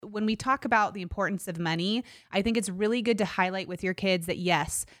when we talk about the importance of money, I think it's really good to highlight with your kids that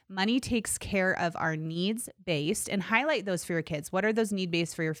yes, money takes care of our needs based, and highlight those for your kids. What are those need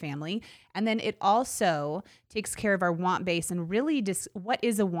based for your family? And then it also takes care of our want based, and really just what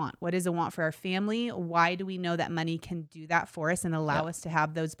is a want? What is a want for our family? Why do we know that money can do that for us and allow us to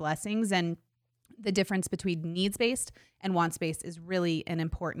have those blessings? And the difference between needs based and wants based is really an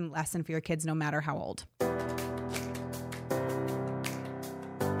important lesson for your kids, no matter how old.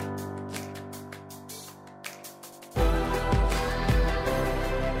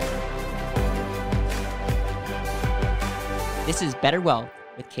 This is Better Wealth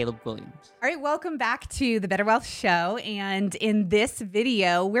with Caleb Williams. All right, welcome back to the Better Wealth Show. And in this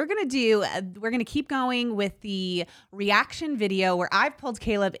video, we're going to keep going with the reaction video where I've pulled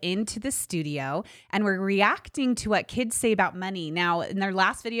Caleb into the studio and we're reacting to what kids say about money. Now, in their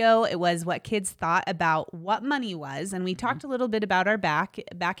last video, it was what kids thought about what money was. And we talked a little bit about our back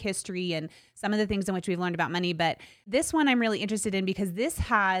history and some of the things in which we've learned about money. But this one I'm really interested in because this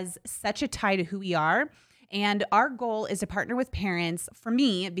has such a tie to who we are. And our goal is to partner with parents, for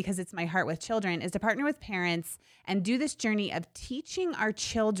me, because it's my heart with children, is to partner with parents and do this journey of teaching our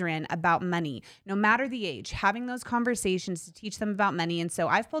children about money, no matter the age, having those conversations to teach them about money. And so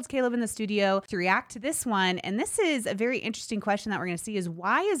I've pulled Caleb in the studio to react to this one. And this is a very interesting question that we're going to see is,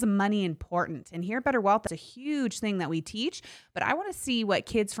 why is money important? And here at Better Wealth, that's a huge thing that we teach. But I want to see what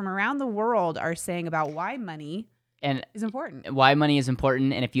kids from around the world are saying about why money is important. Why money is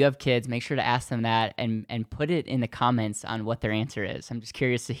important. And if you have kids, make sure to ask them that and put it in the comments on what their answer is. I'm just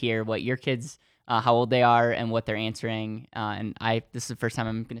curious to hear what your kids, how old they are and what they're answering. This is the first time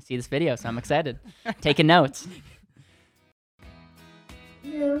I'm going to see this video, so I'm excited. Taking notes.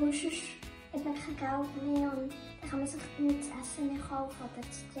 Ik ben gekoud en dan gaan we zich niet essen en gewoon wat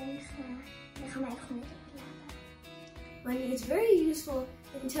het tegen. Dan gaan we echt gewoon laten. Money is very useful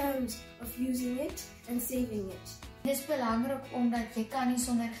in terms of using it and saving it. Dit is belangrijk omdat je kan niet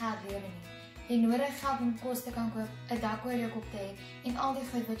zonder geld leren nie. Jy nodig geld om kos te kan koop, 'n dak oor jou kop te hê en al die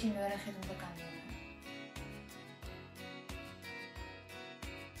goed wat jy nodig het om te kan leren.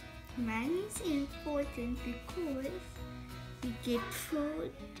 Money is important because we get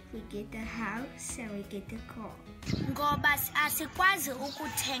food, we get a house and we get a car. Ngoba asikwazi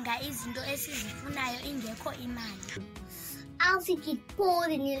ukuthenga izinto esizifunayo ingekho imali. Als you get poor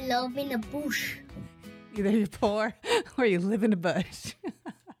and you live in a bush. Either you're poor or you live in a bush.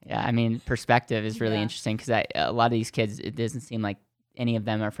 Yeah, I mean, perspective is really interesting because a lot of these kids, it doesn't seem like any of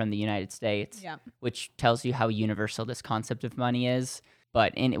them are from the United States, which tells you how universal this concept of money is.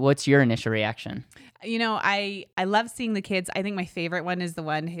 But what's your initial reaction? You know, I love seeing the kids. I think my favorite one is the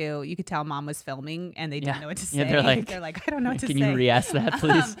one who you could tell mom was filming and they didn't know what to say. Yeah, they're like, I don't know what to say. Can you re-ask that,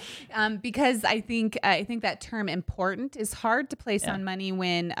 please? Because I think that term important is hard to place on money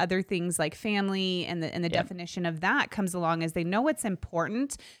when other things like family and the definition of that comes along, as they know it's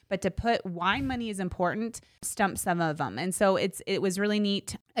important, but to put why money is important stumps some of them. And so it was really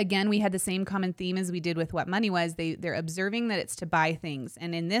neat. Again, we had the same common theme as we did with what money was. They're observing that it's to buy things.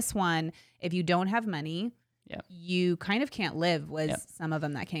 And in this one, if you don't have money, you kind of can't live, was some of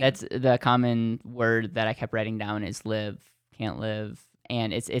them that came. That's the common word that I kept writing down is live, can't live.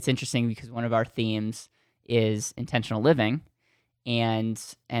 And it's interesting because one of our themes is intentional living. And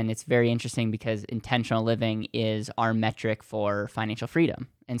it's very interesting because intentional living is our metric for financial freedom.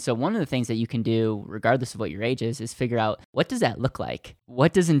 And so one of the things that you can do, regardless of what your age is figure out, what does that look like?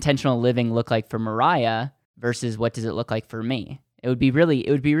 What does intentional living look like for Mariah versus what does it look like for me? It would be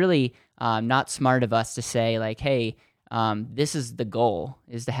really not smart of us to say like, hey, this is the goal,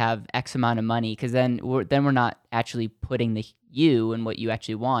 is to have X amount of money, because then we're not actually putting the you and what you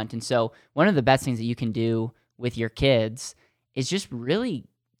actually want. And so one of the best things that you can do with your kids is just really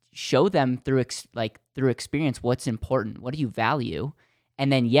show them through experience what's important, what do you value,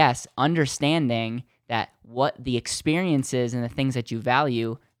 and then understanding that what the experience is and the things that you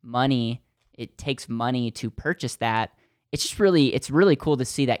value, money, it takes money to purchase that. It's really cool to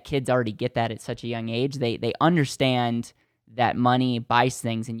see that kids already get that at such a young age. They understand that money buys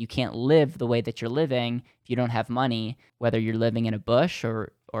things, and you can't live the way that you're living if you don't have money, whether you're living in a bush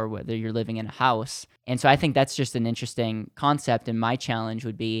or whether you're living in a house. And so I think that's just an interesting concept. And my challenge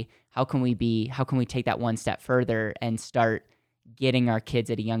would be, how can we take that one step further and start getting our kids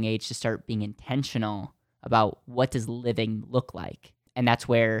at a young age to start being intentional about what does living look like? And that's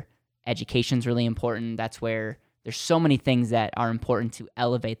where education's really important. That's where there's so many things that are important to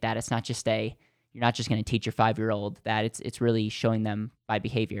elevate that. It's not just you're not just going to teach your 5-year-old that. It's really showing them by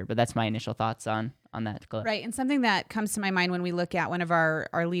behavior. But that's my initial thoughts on that clip. Right. And something that comes to my mind when we look at one of our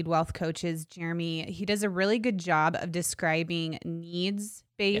lead wealth coaches, Jeremy, he does a really good job of describing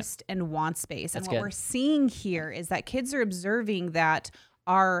needs-based and wants-based. And what we're seeing here is that kids are observing that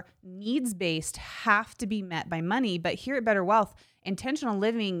our needs-based have to be met by money. But here at Better Wealth, intentional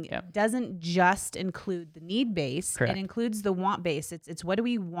living doesn't just include the need-based. It includes the want-based. It's what do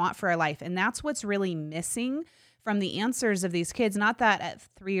we want for our life? And that's what's really missing from the answers of these kids. Not that at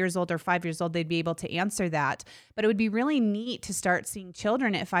 3 years old or 5 years old, they'd be able to answer that, but it would be really neat to start seeing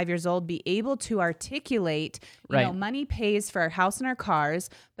children at 5 years old be able to articulate, you know, money pays for our house and our cars,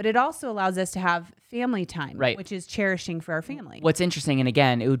 but it also allows us to have family time, which is cherishing for our family. What's interesting, and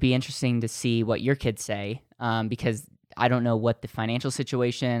again, it would be interesting to see what your kids say, because I don't know what the financial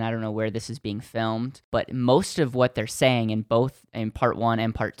situation, I don't know where this is being filmed, but most of what they're saying in both in part 1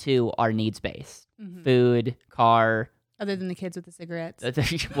 and part 2 are needs-based. Food, car. Other than the kids with the cigarettes.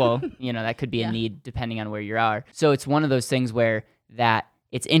 Well, you know, that could be a need depending on where you are. So it's one of those things where that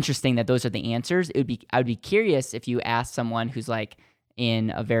it's interesting that those are the answers. I would be curious if you asked someone who's like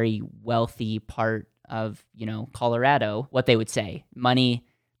in a very wealthy part of, you know, Colorado, what they would say. Money,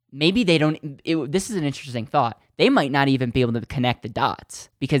 maybe they don't, this is an interesting thought. They might not even be able to connect the dots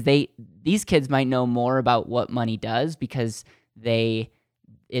because these kids might know more about what money does because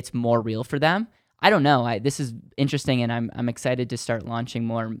it's more real for them. I don't know. This is interesting, and I'm excited to start launching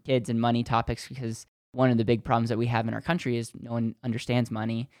more kids and money topics because one of the big problems that we have in our country is no one understands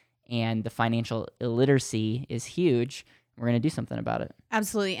money, and the financial illiteracy is huge. We're going to do something about it.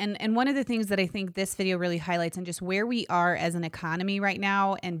 Absolutely. And one of the things that I think this video really highlights and just where we are as an economy right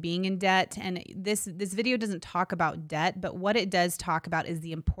now and being in debt. And this video doesn't talk about debt, but what it does talk about is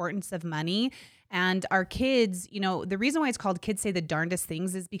the importance of money. And our kids, you know, the reason why it's called Kids Say the Darndest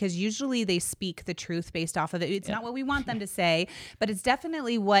Things is because usually they speak the truth based off of it. It's not what we want them to say, but it's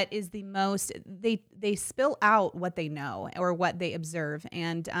definitely what is the most, they spill out what they know or what they observe.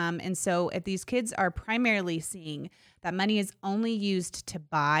 And so if these kids are primarily seeing that money is only used to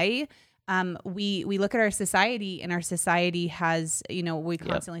buy, we look at our society, and our society has, you know, we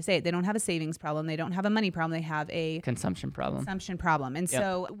constantly say it, they don't have a savings problem, they don't have a money problem, they have a consumption problem. And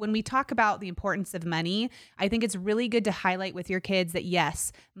so when we talk about the importance of money, I think it's really good to highlight with your kids that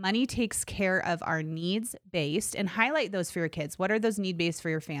yes, money takes care of our needs based, and highlight those for your kids. What are those need based for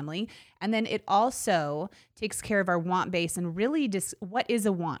your family? And then it also takes care of our want base, and really just what is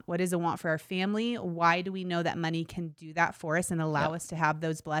a want? What is a want for our family? Why do we know that money can do that for us and allow us to have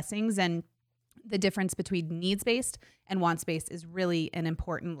those blessings? And the difference between needs-based and wants-based is really an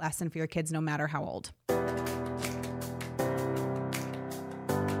important lesson for your kids, no matter how old.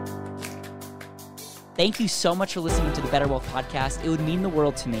 Thank you so much for listening to the Better Wealth Podcast. It would mean the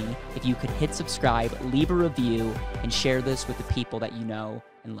world to me if you could hit subscribe, leave a review, and share this with the people that you know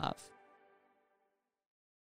and love.